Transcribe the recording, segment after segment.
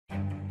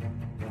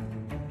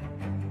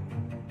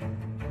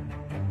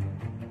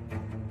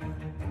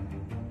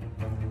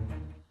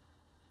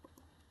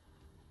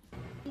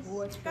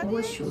Roxo,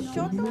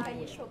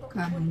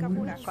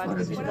 Carmura,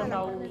 fora de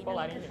botar o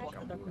colar em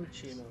tá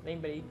curtindo.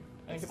 Lembrei.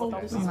 Antes de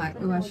botar o Vamos lá,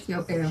 eu acho que é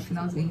o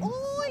finalzinho.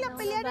 ¡Uy! La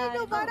pelea de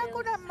Novara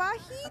con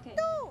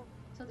Amajito!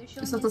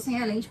 Eu só tô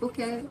sem a lente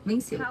porque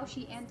venceu.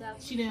 She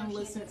didn't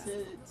listen to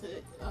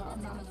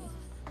Nami.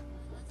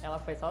 Ela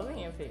foi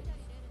sozinha, filho.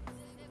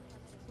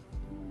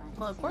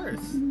 Well, of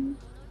course.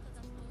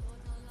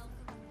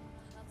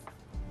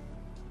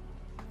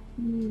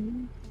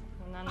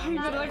 Ay,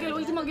 ¿verdad que el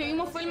último que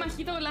vimos fue el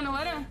Majito con la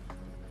Novara?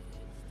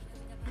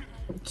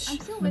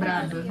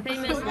 Brava.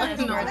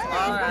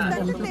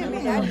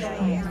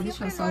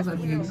 Deixa só os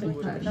amigos.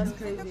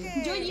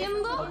 Yo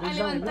yendo a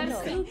levantar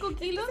 5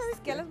 kilos. ¿Sabes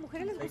que a las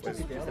mujeres les gusta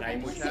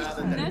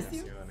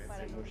Gimnasio.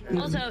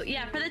 Also,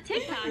 yeah, for the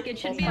TikTok, it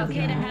should be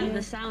okay to have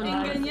the sound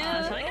on.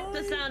 So I got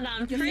the sound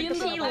on pretty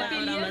loud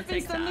on the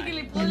TikTok.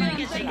 And I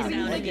guess I can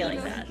sound it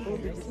like that.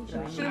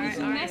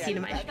 Alright, see to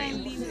my stream.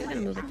 I'm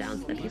gonna move it down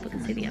so that people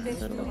can see the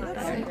episode a little bit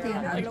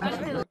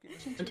better.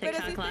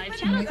 TikTok live.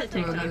 Shout out to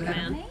TikTok,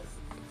 man.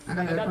 I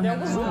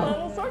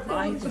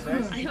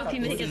hope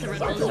you make it to Red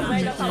Bull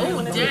Shop.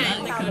 Oh,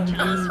 dang!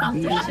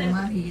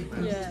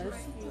 Yes.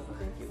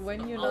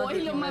 When you know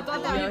Ele matou a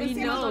Davi, he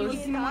knows.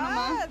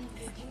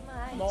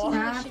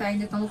 Ah, tá,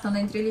 ainda estão lutando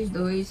entre eles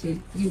dois.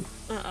 E o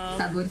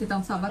Itadori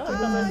tentando salvar todo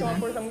mundo, É uma né?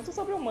 coisa muito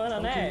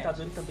sobre-humana, né? O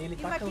Itadori também, ele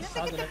tá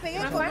cansado, né? What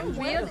I find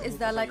weird is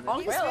that like all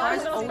his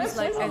scars always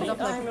like end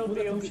up like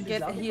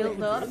get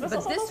healed up, but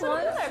this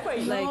one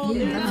like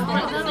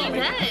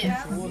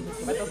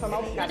Vai transformar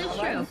o cara. That is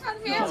true.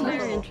 That's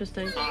very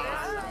interesting.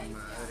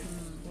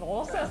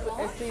 Nossa,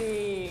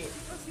 esse...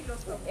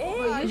 The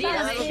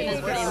animation is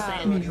pretty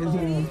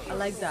insane. I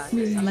like that. I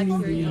like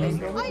hearing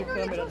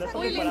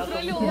Uy, le entró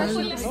el ojo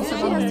en la So she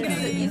has to be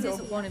the easiest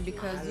opponent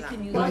because you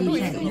can use now.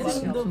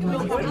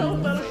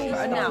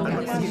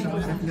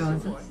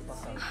 Maravilhosa.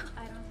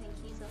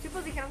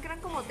 Pues dijeron que eran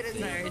como 3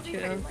 Very minutos true.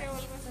 diferentes o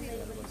algo así.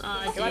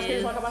 Eu acho que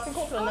eles vão acabar se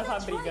encontrando nessa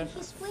briga.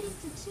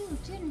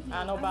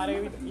 A Nobara e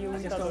o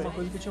Essa é Itadori. uma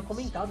coisa que eu tinha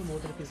comentado no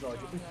outro episódio.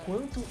 O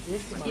quanto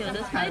esse Yeah,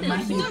 this Cara, fight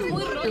mas is eu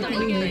muy roto tenho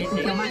porque medo,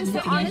 porque é uma honestly,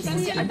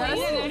 distancia. Like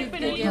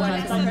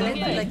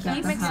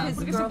he makes his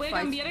Porque se girl puede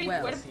fight cambiar el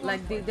well. cuerpo.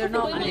 Like they're Se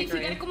not puede modificar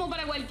bickering. como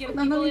para cualquier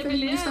Não, tipo não, de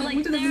infelizmente pelea. tá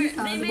muito they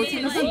delimitado. made Você it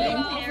não like sabe.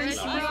 comparative, De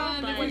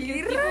but cualquier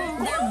tipo.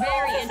 they're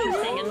very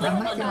interesting and like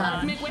fun to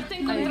watch. Me cuesta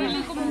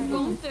encontrarle como un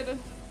counter.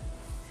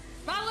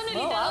 Ah, bueno, el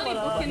Itadori,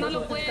 porque no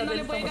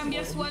le puede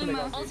cambiar su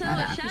alma. Also,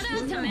 shout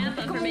out to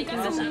Mappa for making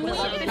this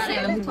episode Cara,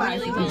 ela é muito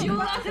really ágil. well Yo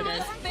crafted.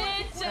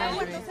 sospecha.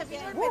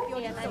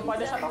 Não pode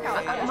deixar tocar.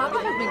 Mama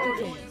has been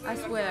cooking, I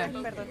swear.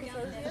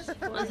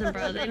 Listen,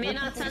 bro, they may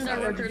not send their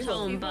workers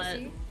home, but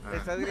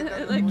Estás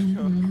gritando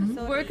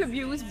mucho. Work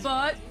abuse,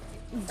 but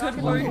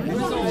good work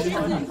result.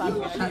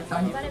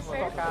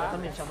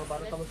 Exatamente, a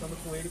Nobara tá lutando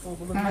com ele com o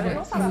volume. Cara,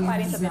 Não sabe a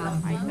aparência dele,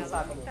 bizarro. ainda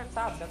sabe?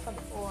 Sabe, deve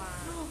saber.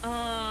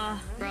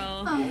 bro.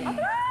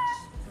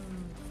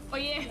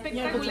 Oye,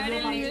 espectacular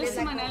el nivel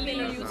semanal de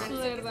Jujutsu,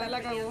 de verdad,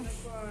 la cagó.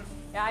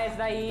 Ah, esse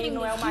daí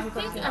não é o Marito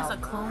As a original.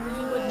 clone,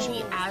 he wouldn't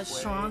be as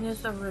strong as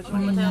the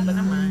original, but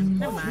never mind.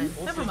 Never mind.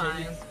 Never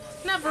mind.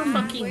 Never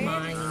fucking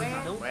mind.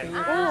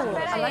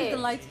 I like the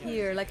light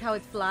here, like how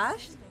it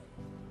flashed.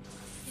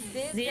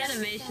 The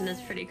animation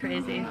is pretty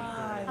crazy.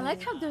 I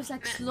like how there's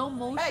like slow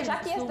motion. Peraí, já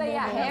que esse slow daí é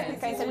a motion.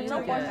 réplica, então ele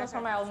não pode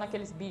transformar ela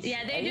naqueles bichos.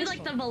 Yeah, they é do isso?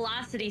 like the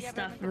velocity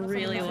stuff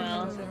really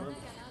well.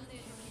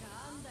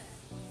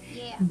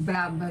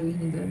 Braba,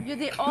 linda. Yeah,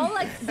 they all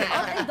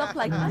end up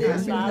like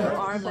this in their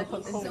arm, like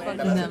in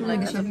front of them,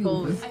 like as a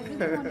pose.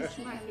 Bro,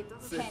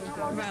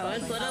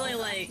 it's literally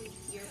like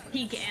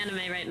peak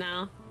anime right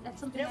now.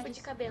 Trampo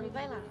de cabelo,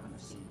 vai lá.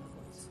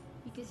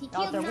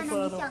 Ela tem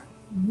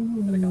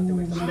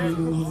um plano.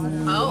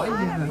 Oh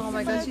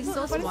my god, she's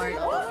so smart.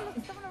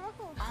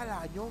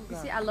 ¡Hala, You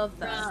see, Yonga! I love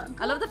that.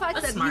 I love the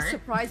fact that Smart. he's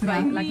surprised by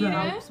like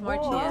how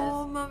smart she is.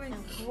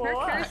 Her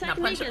curse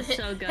technique is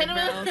so good, Hit him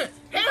bro. in the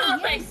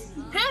face!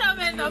 Hit him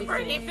in the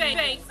pretty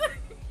face!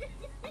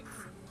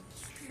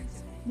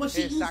 Was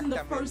she using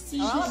the first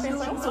season? Ela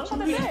pensou em tudo pra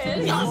defender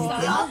ele.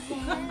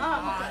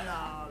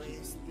 ¡Hala,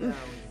 bestia!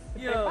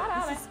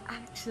 Preparar, né?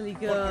 Actually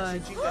Porque good. se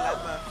chinga el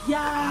alma.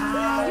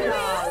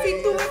 Si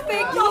tú me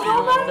pegas, no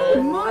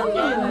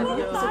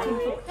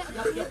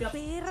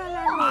Perra The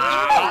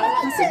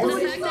la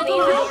fact that he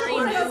already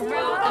knew,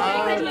 bro. The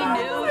fact that he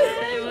knew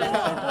that it was...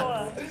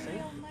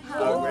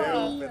 ¡Ah,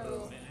 huevo,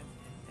 pero!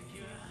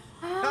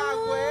 ¡Ah,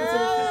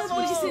 huevo!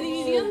 Porque se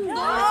dividió en dos.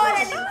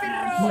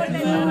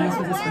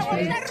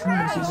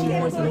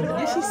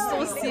 Yeah, she's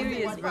so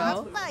serious,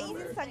 bro. Ahí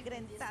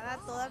ensangrentada,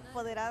 toda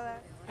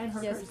apoderada.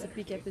 Yes, it's a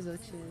peak episode.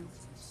 She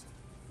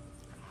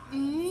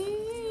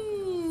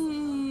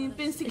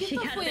Pensé que She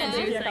esto got fue that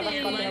antes. juice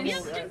like,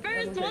 yep,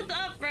 first, what's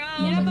up, bro?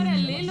 Y era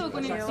paralelo,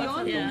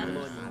 conexión. Yeah.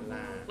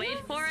 Wait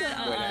for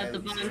it. The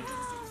bump.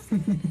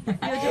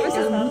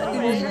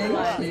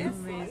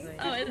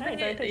 Oh, it's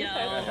it?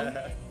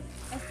 Yeah.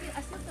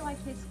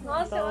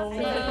 Nossa, ela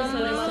This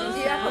episode is so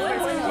Music sad.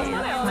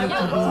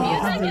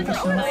 Music is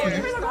like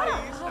fire.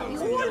 O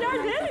olhar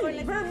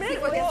dele,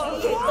 vermelho.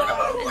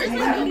 Is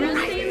this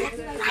Uber's team?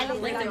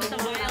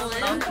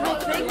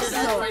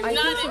 I think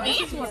so. This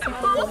is what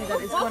people told me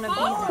that it's gonna be.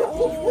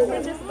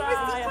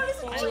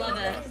 I love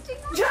it.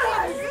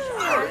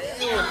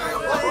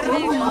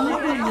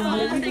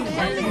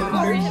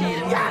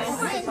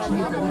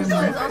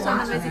 There's also an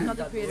amazing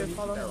content creator.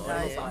 Follow him,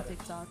 guys, on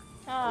TikTok.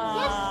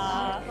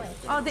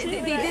 Oh, they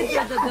did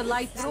the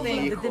lights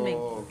thing, the dimming.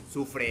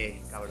 Sufre,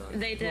 cabrón.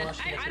 They did.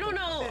 I don't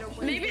know.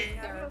 Maybe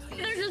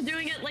they're just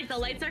doing it like the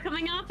lights are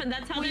coming off, and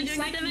that's how they're doing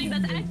the dimming.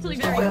 That's actually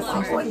very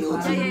clever.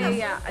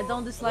 Yeah. I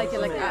don't dislike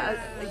it. Like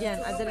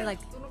again, I didn't like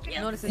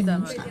notice it that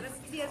much. Okay,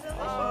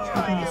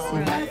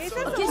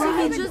 so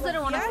he just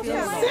didn't want to feel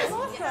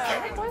alone.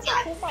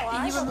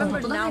 He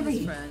remembered now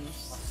his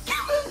friends.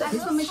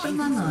 Principalmente pra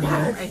banana.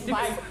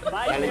 Vai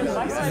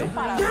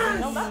parar.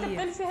 Não dá tempo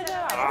dele se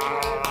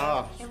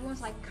regenerar.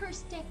 Everyone's like,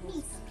 curse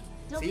technique.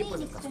 Sí,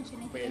 pues está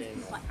súper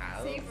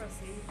enojado.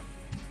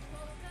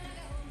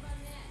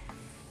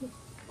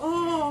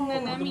 Oh, I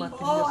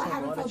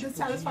haven't felt this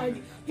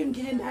satisfied him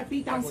getting that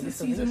beat down since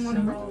season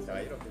 1, bro.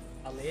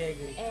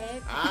 Alegre.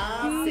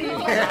 Ah, sí.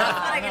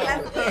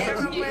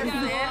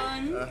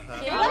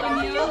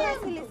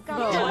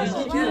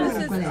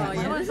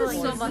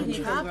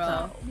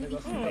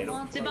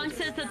 Debunk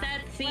says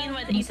that scene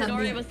with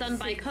Itadori was done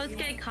by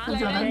Kosuke Kasa.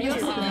 Very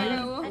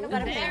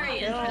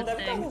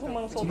interesting.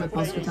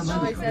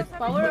 No, I said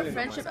power of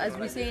friendship as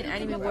we say in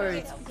anime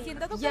words.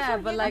 Yeah,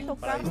 but like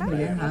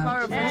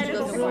power of friendship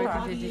doesn't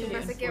work in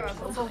JJK.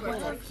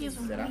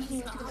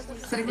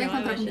 Será que vai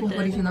encontrar com o corpo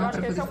original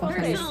pra poder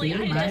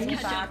fortalecer mais?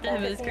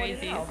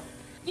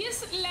 Y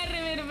es la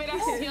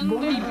reverberación del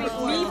me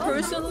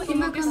personally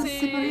como que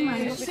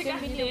se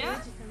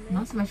castea.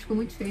 Nossa, mas ficou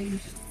muito feio.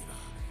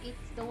 It's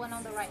the one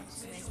on the right.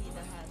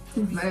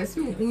 Parece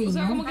um O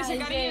sea, como irmão. que se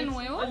carga de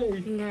nuevo.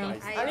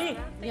 Ali.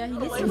 Yeah, he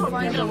needs to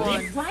find the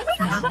one.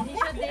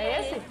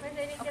 É esse?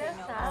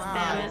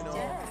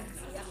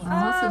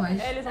 Nossa,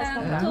 mas...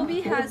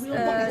 Toby has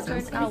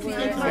turned our...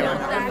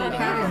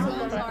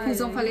 Cara,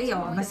 Fusão, falei,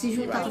 ó, vai se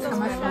juntar pra ficar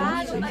mais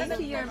forte.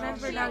 Thank you,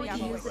 remember now we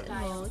can use it in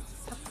mode.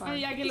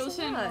 Ya que lo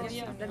usen.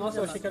 Nossa,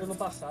 eu achei que era no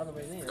passado,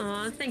 mas nem é.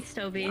 Aw, thanks,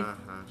 Toby.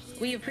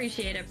 We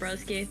appreciate it,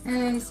 broski.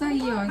 É, isso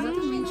aí, ó,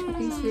 exatamente o que eu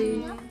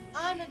pensei.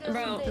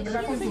 Bro,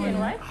 Já conseguiram,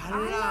 não é?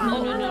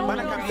 Van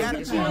a cambiar.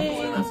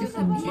 Não se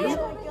fundiu.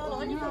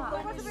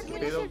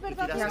 Pero,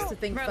 He has to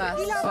think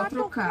fast. Só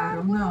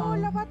trocaram, não.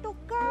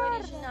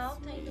 Original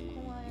tá indo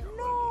com a...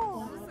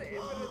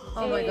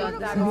 Oh my god,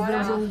 that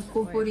Ele usou o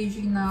corpo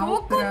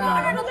original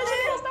pra...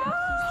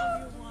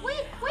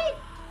 Wait!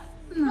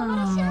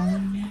 Não.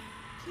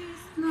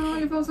 Não,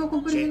 ele vai usar o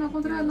corpo original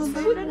contra ela, não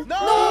vai. ¡No!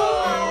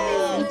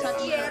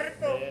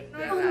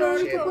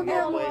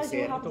 Não, No puede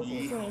ser.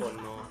 Hijo,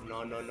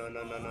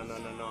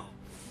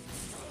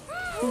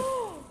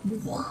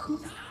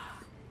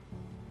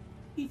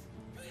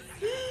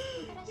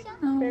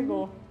 no.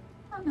 Pegou.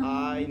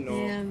 Ay, no.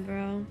 yeah,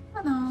 bro.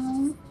 Ah,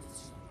 não.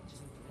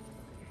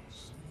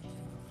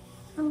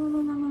 Não.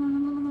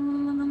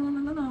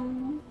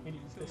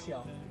 Menino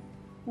especial.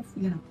 Ô,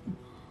 filha da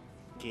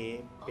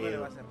Qué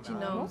pedo. She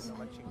knows.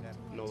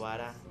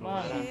 Novara.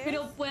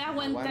 Pero puede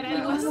aguantar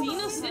algo así,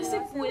 no sé, se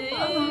puede.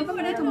 Ay, no.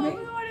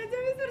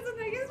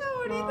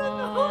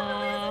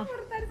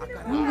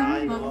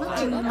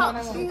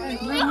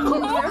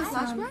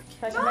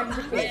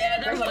 Yeah,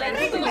 there was.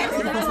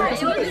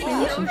 It was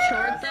so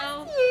short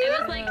though. It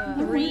was like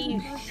 3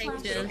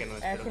 pages.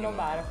 É que não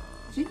para.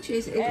 Gente,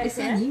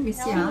 esse anime,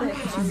 esse arco,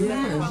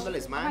 Cuando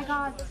les smash.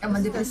 é uma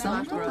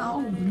depressão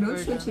total. Meu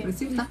chute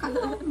agressivo na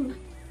cada um.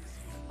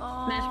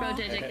 Smash Bro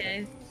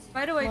JJK.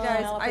 By the way,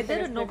 guys, I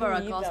did a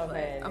Nobara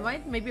cosplay. I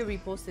might maybe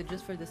repost it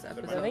just for this Eu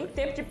episode. nem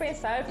tempo de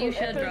pensar. You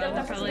should, bro.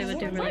 That probably would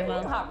do really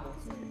well.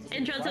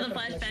 Intro to the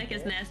flashback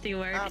is nasty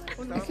work.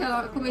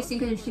 Aquela comecinho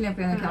que a gente tinha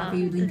pena que ela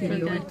veio do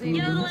interior e tudo.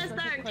 Yo, let's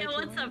start. Yo,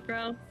 what's up,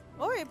 bro?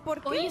 Oye, ¿por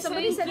qué? Oye,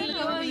 Somebody ¿sabes said que it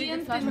yo already había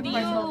did flashback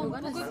entendido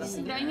part un poco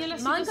extraña la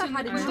Manga situación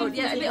had de it short.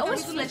 Yeah, they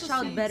always flesh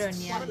out better in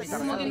the anime.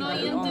 Como que no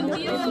había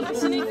entendido la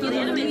razón en que The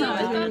anime is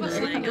always no better than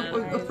manga.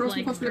 O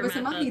próximo cosplay vai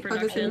ser mais rico pra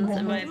descer um Productions,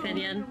 in my rombo.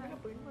 opinion.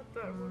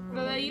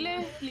 Pero de ahí le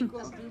explico.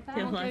 Como que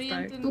había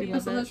Todo entendido.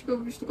 personagem que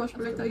eu visto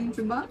cosplay tá indo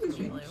de base,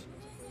 gente.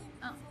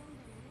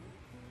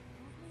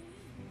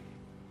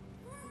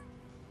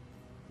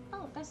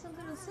 Oh, that's a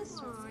little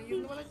sister.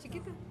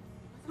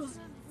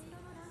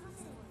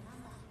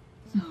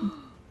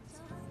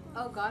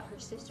 Oh god, her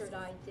sister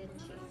died, didn't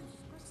she?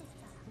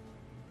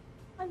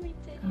 Olha o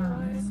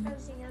interior, a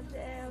casinha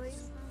dela,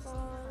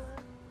 escola.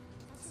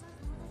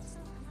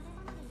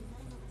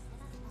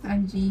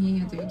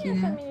 Tadinha, tem que, Essa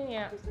né?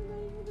 menininha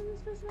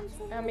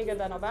é amiga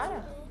da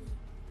Nobara?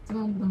 Tem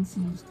uma mudança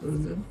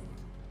toda.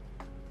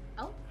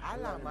 A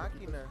la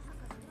máquina.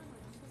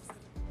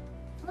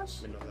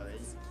 Oxi. Menos la de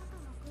ella.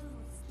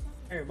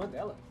 É a irmã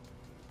dela?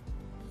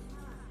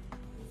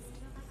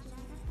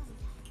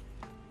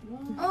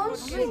 Oh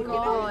my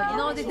god.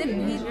 No, they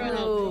didn't need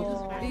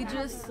to.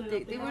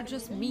 They were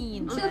just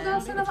mean.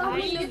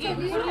 Ay, lo que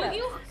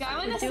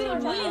buscaban hacer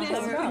bullying es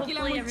porque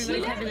la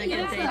mochila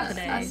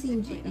era...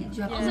 Assim, de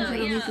japonês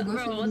geralmente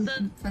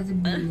gosta de fazer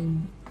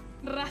bullying.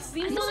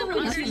 racismo don't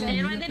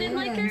understand why they didn't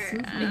like her.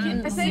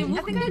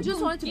 I think I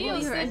just wanted to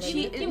bully her, and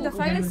the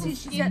fact that she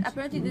said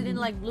apparently didn't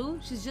like blue,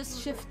 she's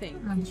just shifting.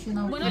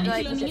 Bueno, es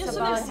que los niños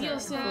son así, o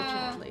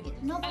sea,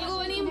 algo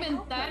van a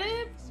inventar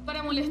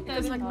para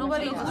molestar.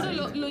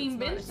 Lo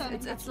inventan.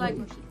 It's like,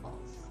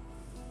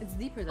 it's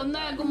deeper than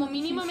Onda como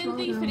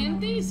mínimamente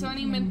diferente y se van a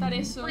inventar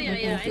eso. Well,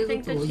 yeah, I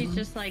think that she's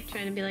just like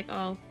trying to be like,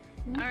 oh,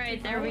 all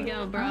right, there we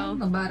go, bro.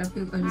 Let's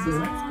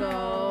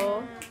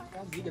go.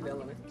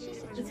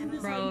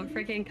 Bro,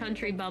 freaking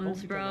country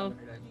bums, bro.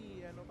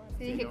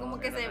 Sí, dije como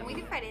que se ve muy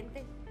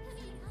diferente.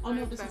 Oh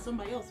no, this is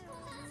somebody else.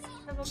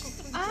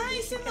 ¡Ay,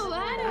 ese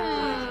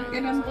Novara!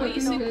 Oye,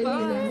 soy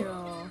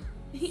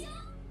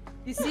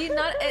You see,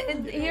 not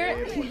in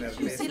here,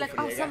 you see like,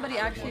 oh, somebody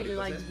actually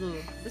likes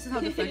blue. This is how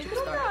the friendship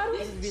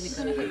starts. This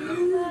is really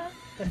good.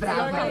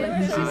 Brava,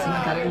 muitíssimo,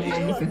 cara, eu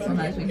vejo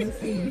personagem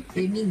assim,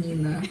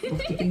 feminina,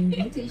 porque tem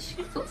muitas,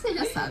 como vocês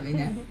já sabem,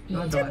 né?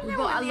 Eu adoro.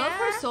 Bro, I love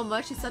her so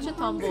much, she's such a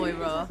tomboy,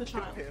 bro.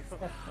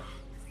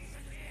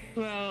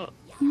 Well,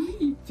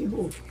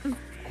 Ferrou.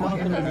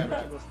 Corre, né?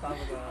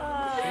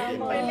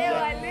 Olha,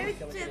 olha o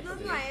tio dos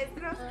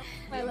maestros.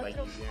 Ela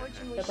trocou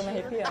de mood. Eu tô me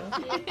arrepiando.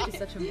 She's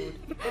such a mood.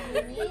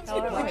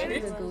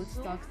 The goat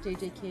stocks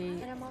JJK.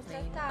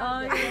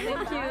 Oh,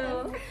 thank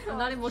you. I'm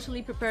not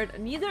emotionally prepared.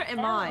 Neither am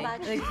I.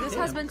 Like, this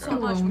has been so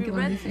much. We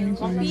read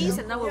One Piece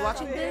and now we're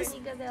watching this.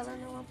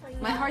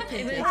 My heart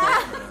can't take it.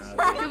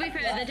 to be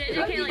fair, the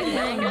JJK like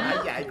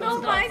manga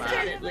was not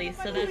bad at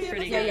least, so that's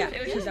pretty good. Yeah,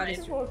 It was just that is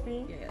nice. true.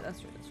 Yeah, that's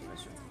true.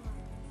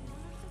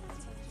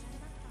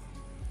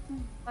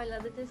 Olha,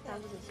 ela detestava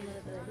os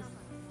deles.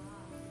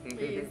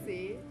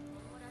 Sim.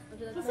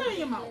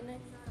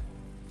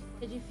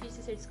 É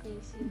difícil ser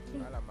desconhecido.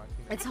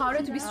 It's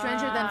harder to be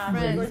stranger than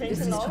friends. This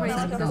is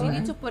crazy because you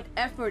need to put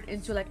effort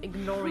into like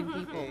ignoring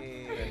people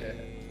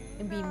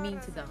and being mean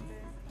to them.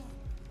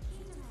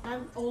 That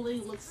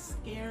Ole looks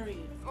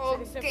scary.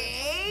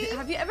 Okay.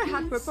 Have you ever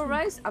had purple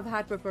rice? I've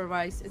had purple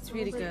rice. It's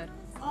really good.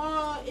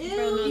 Bro,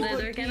 no,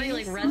 they're getting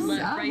like red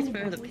rice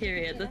for the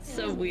period. That's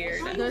so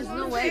weird. There's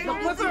no way. But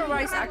purple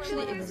rice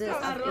actually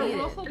exists. I've eaten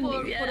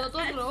it.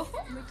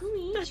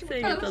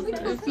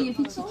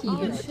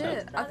 Oh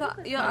shit! I thought,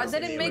 I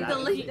didn't make the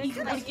link.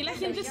 ¿Por qué la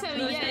gente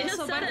sabía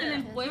eso aparte en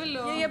el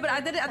pueblo? Yeah, but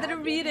I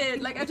didn't read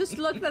it. Like I just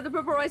looked at the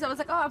purple rice. I was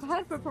like, oh, I've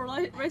had purple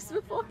rice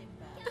before.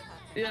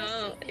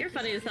 Yo, you're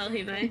funny as hell,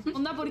 Hime.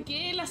 Onda, ¿por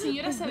qué la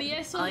señora sabía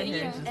eso de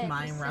ella?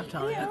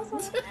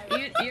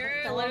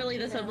 You're literally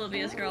this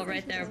oblivious girl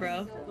right there,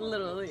 bro.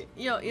 Literally.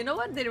 Yo, you know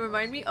what? They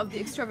remind me of the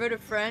extroverted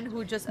friend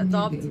who just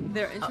adopted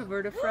their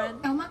introverted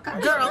friend.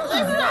 Girl,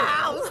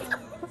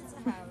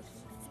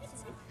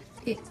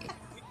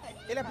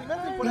 En la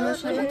primera temporada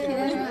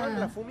de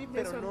la Fumi,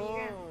 pero no.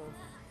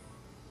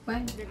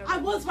 I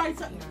was right.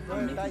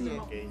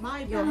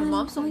 My Yo, her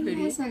mom's so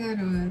pretty. Essa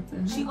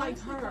garota. She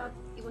likes her.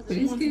 Por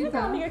isso que ele Essa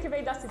tá. amiga que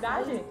veio da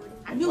cidade?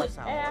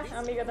 É, a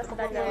amiga da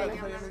cidade dela.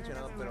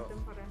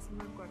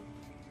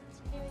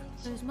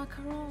 There's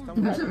macaron.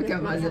 Eu achava que a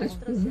base era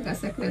tipo um lugar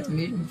secreto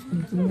mesmo, tipo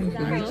tudo.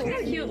 Bro, look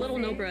how cute little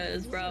Nobra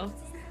is, bro.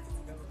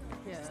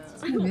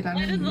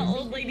 Why does the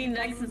old lady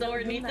next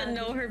door need to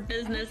know her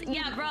business?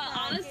 Yeah, bro,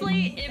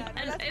 honestly, if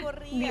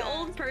the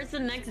old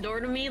person next door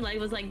to me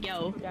was like,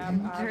 yo, I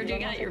heard you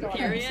got your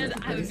period,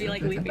 I would be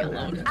like, leave me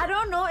alone. I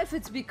don't know if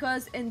it's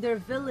because in their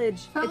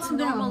village it's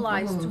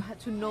normalized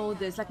to know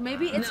this. Like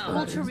maybe it's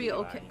culturally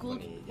okay.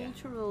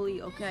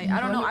 Culturally okay. I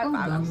don't know.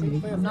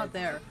 I'm not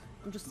there.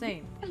 I'm just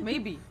saying.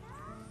 Maybe.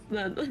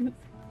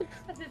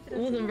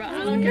 Listen, bro,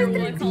 I don't care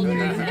what culture you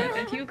have.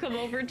 If you come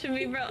over to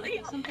me, bro,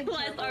 let's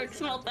start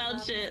smelt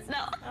out shit.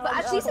 No. But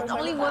at least it's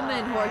only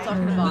women who are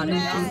talking about it,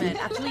 not men.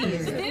 At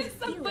least.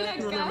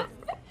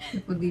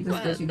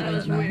 That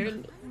was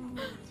weird.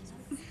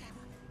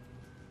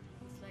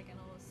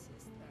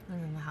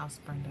 And then the house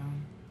burned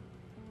down.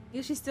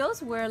 Yeah, she still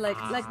wears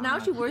like now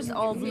she wears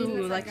all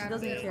blue, like she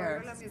doesn't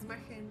care.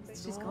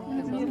 She's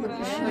confident.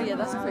 Oh yeah,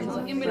 that's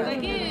crazy. En verdad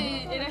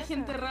que era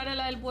gente rara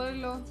la del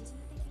pueblo.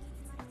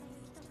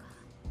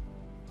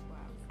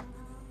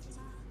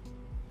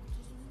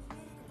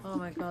 Oh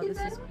my god, this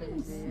is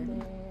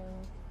crazy.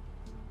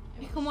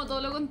 Es como todo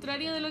lo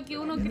contrario de lo que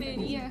uno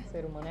creería. O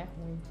ser humano é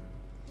ruim.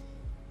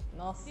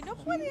 Nossa,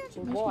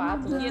 o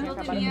boato que no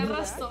tenía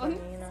razón.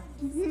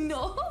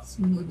 No.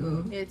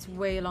 It's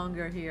way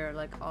longer here,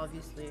 like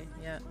obviously,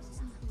 yeah.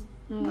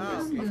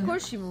 Of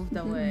course she moved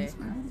away.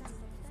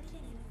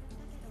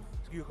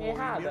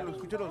 Errada.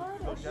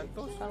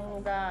 Tá num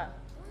lugar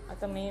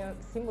também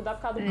se mudar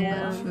por causa do povo.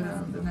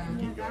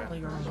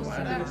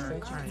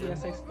 Interessante que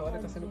essa história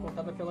está sendo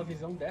contada pela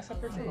visão dessa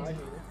personagem,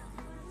 né?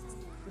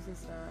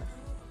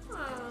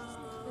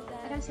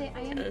 I gotta say,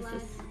 I am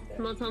glad.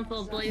 Small town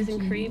full of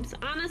blazing creeps.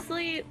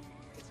 Honestly,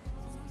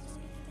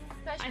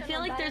 I feel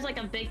like there's like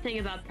a big thing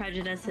about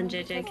prejudice in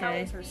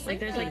JJK. Like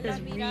there's like this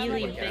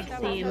really big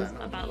theme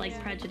about like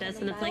prejudice,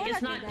 and it's like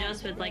it's not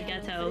just with like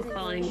Ghetto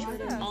calling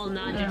all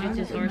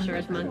non-Jujutsu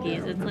sorcerers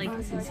monkeys. It's like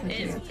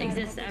it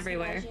exists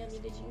everywhere.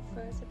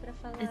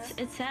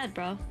 It's sad,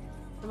 bro.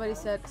 Somebody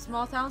said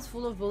small towns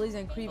full of bullies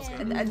and creeps.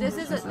 And this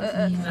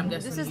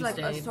is like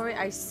a story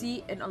I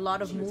see in a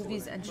lot of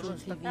movies and show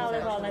TVs.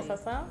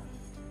 Actually.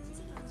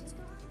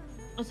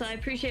 Also, I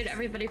appreciate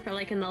everybody for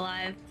liking the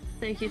live.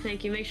 Thank you,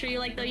 thank you. Make sure you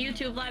like the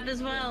YouTube live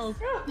as well.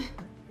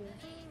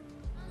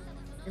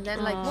 And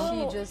then like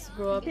she just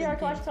grew up. Es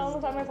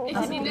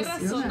que tiene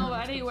razón, no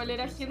vale, igual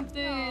era gente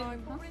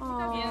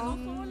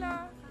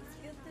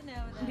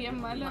bien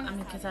mala. I mean,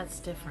 because that's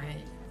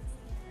different.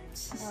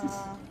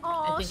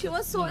 Oh, she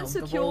was so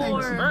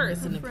insecure.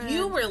 First, and if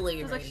you were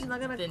leaving, like she's not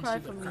gonna cry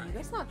for me.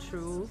 That's not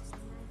true.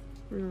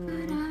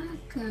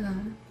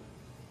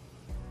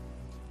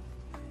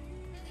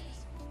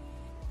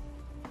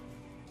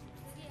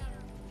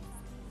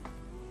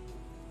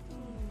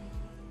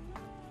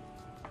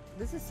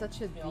 This is such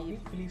a deep.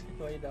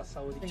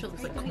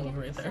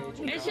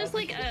 It's just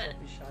like a.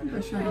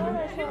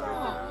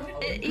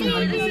 You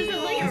know, this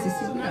isn't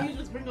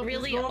like a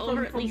really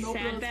overtly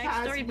sad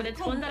backstory, but it's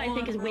one that I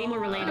think is way more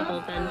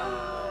relatable than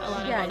a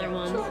lot of other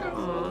ones.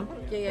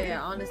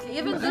 Yeah. Honestly,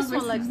 even this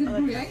one, like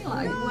one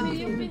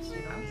thing,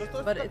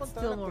 but it's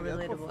still more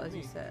relatable, as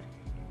you said.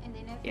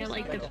 Yeah,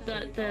 like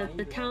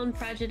the town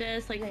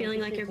prejudice, like feeling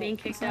like you're being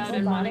kicked out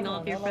and wanting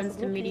all of your friends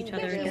to meet each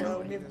other again.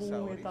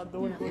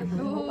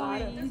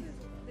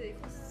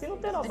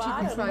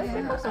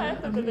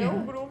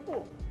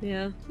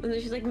 Yeah, and then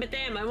she's like, but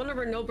damn, I wonder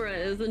where Nobara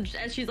is, and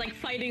as she's like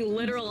fighting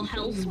literal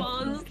hell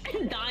spawns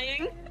and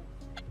dying.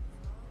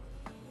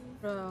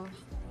 Bro.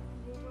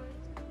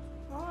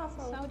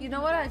 You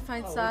know what I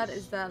find sad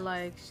is that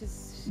like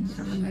she's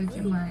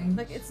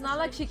like it's not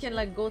like she can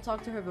like go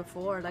talk to her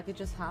before, like it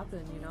just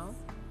happened, you know?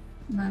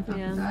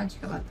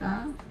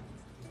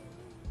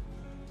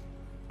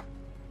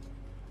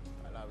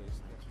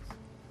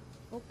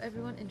 Hope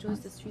everyone enjoys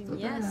the stream.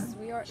 Yes,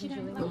 we are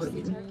enjoying the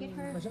stream.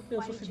 Mas já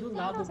pensou se do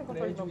nada o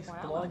prédio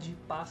explode e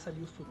passa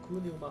ali o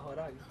Sukuna e o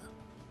Mahorai?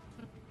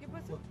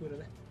 Loucura,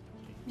 né?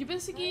 Eu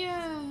pensei que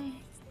ia...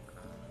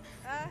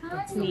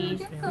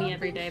 Me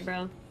every day,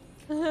 bro.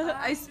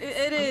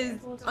 It is.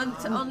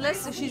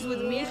 Unless she's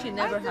with me, she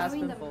never has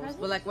pimples.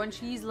 But like when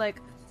she's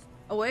like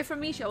away from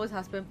me, she always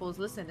has pimples.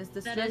 Listen, it's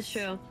the stress. That is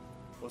true.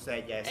 It's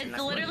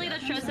literally the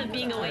stress of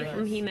being away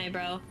from Hime,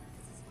 bro.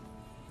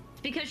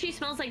 It's because she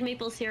smells like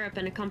maple syrup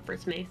and it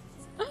comforts me.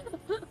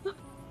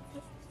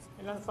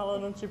 Ela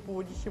falando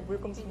tipo de Shibuya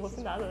como se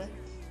fosse nada, né?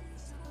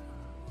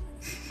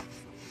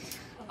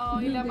 Oh,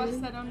 y la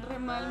pasaron re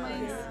mal más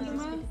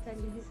encima.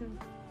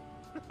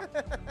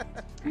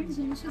 Ai,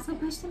 gente, essa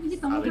parte também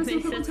dá uma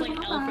They sense like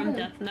L from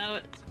Death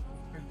Note.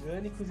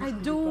 I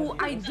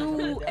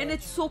do, and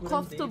it's so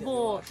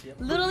comfortable.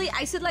 Literally,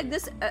 I sit like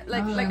this.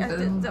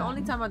 The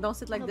only time I don't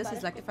sit like this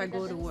is like if I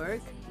go to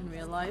work in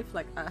real life.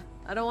 Like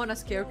I don't want to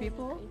scare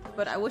people,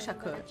 but I wish I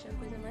could.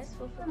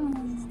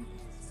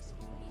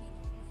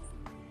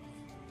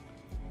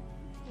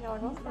 Ela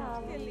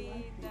gostava. Que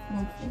linda.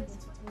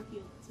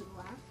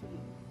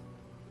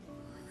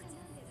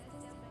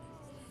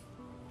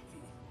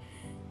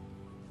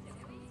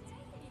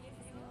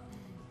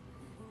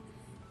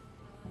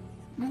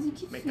 Mas o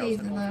que fez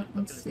ela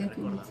acontecer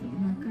aquilo na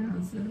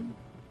casa?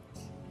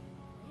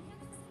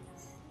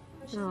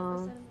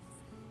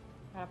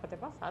 Era pra ter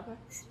passado, né?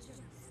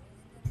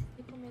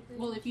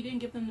 Well, if you didn't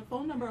give them the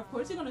phone number, of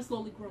course you're gonna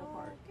slowly grow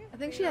apart. I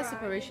think she has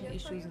separation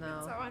issues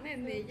now.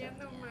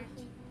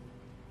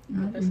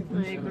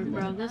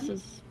 Bro, this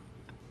is...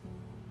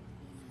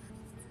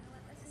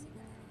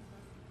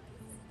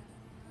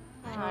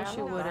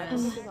 She wouldn't.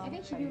 I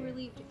think she'd be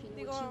relieved if you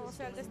knew what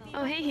she was doing.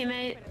 Oh, hey,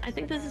 Hime. I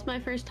think this is my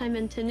first time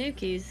in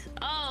Tanukis.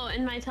 Oh,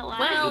 in my Talai.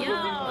 Well,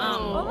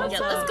 yeah,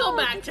 let's go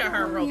back to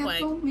her real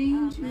quick.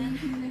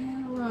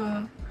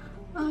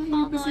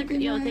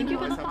 Yo, thank you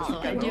for the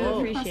follow. I do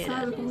appreciate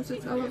it.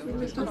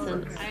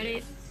 Listen,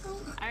 I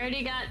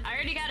already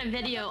got a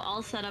video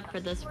all set up for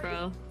this,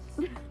 bro.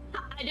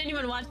 I didn't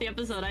even watch the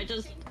episode. I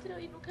just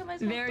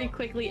very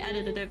quickly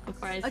edited it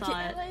before I saw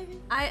it.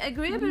 I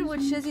agree a bit with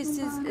Shizzy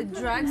since it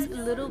drags a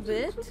little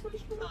bit.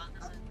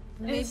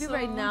 Maybe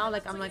right now,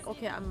 like I'm like,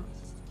 okay,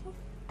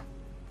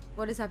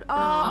 what is happening?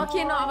 Oh,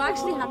 okay, no, I'm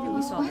actually happy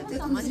we saw this.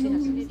 I'm actually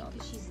happy we saw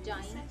this. She's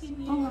dying.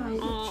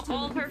 Oh,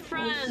 all of her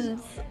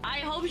friends. I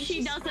hope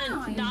she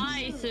doesn't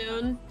die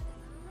soon.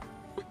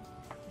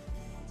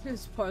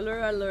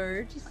 Spoiler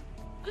alert.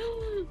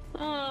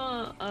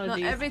 No,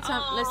 every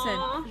time,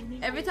 listen,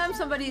 every time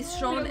somebody is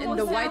shown in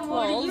the white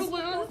walls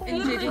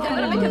in JJ,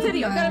 gotta make a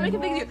video,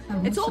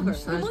 it's over.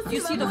 You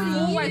see the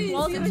full white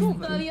walls, it's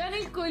over. Yo,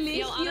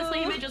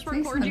 honestly, you may just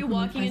record you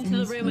walking into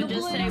the room and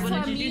just say when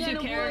a Jujutsu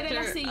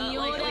character, like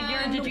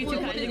you're a Jujutsu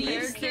Kaisen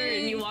character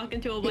and you walk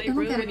into a white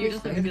room and you're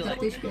just gonna be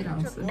like, and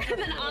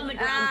then on the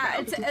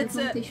ground.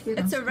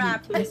 It's a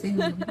wrap.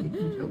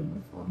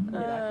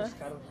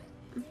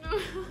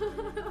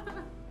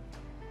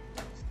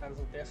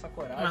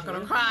 I'm not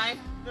gonna cry.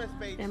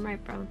 Damn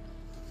right, bro.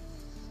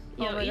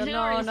 Yo, Oh my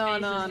Isidori's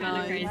God, face is kind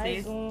of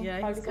crazy.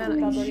 Yeah, he's kind of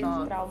in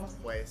shock.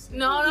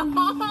 No. Tell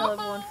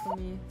everyone for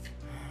me.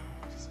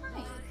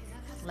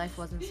 Life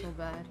wasn't so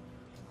bad.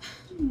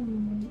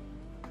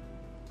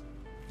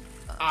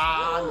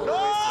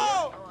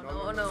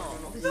 No.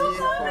 This is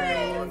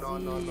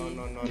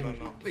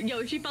crazy.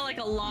 Yo, she felt like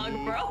a log,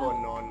 bro.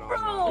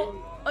 Bro.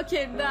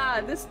 Okay,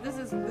 nah. This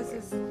is.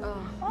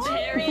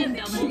 Harry and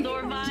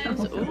Dumbledore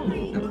vibes.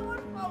 Ooh.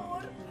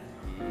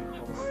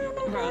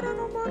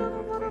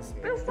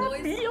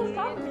 Eu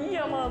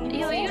sabia, mano.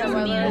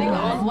 My learning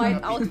all white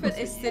outfit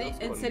is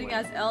sitting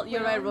as L.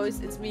 You're right, Rose.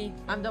 It's me.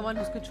 I'm the one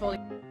who's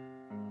controlling.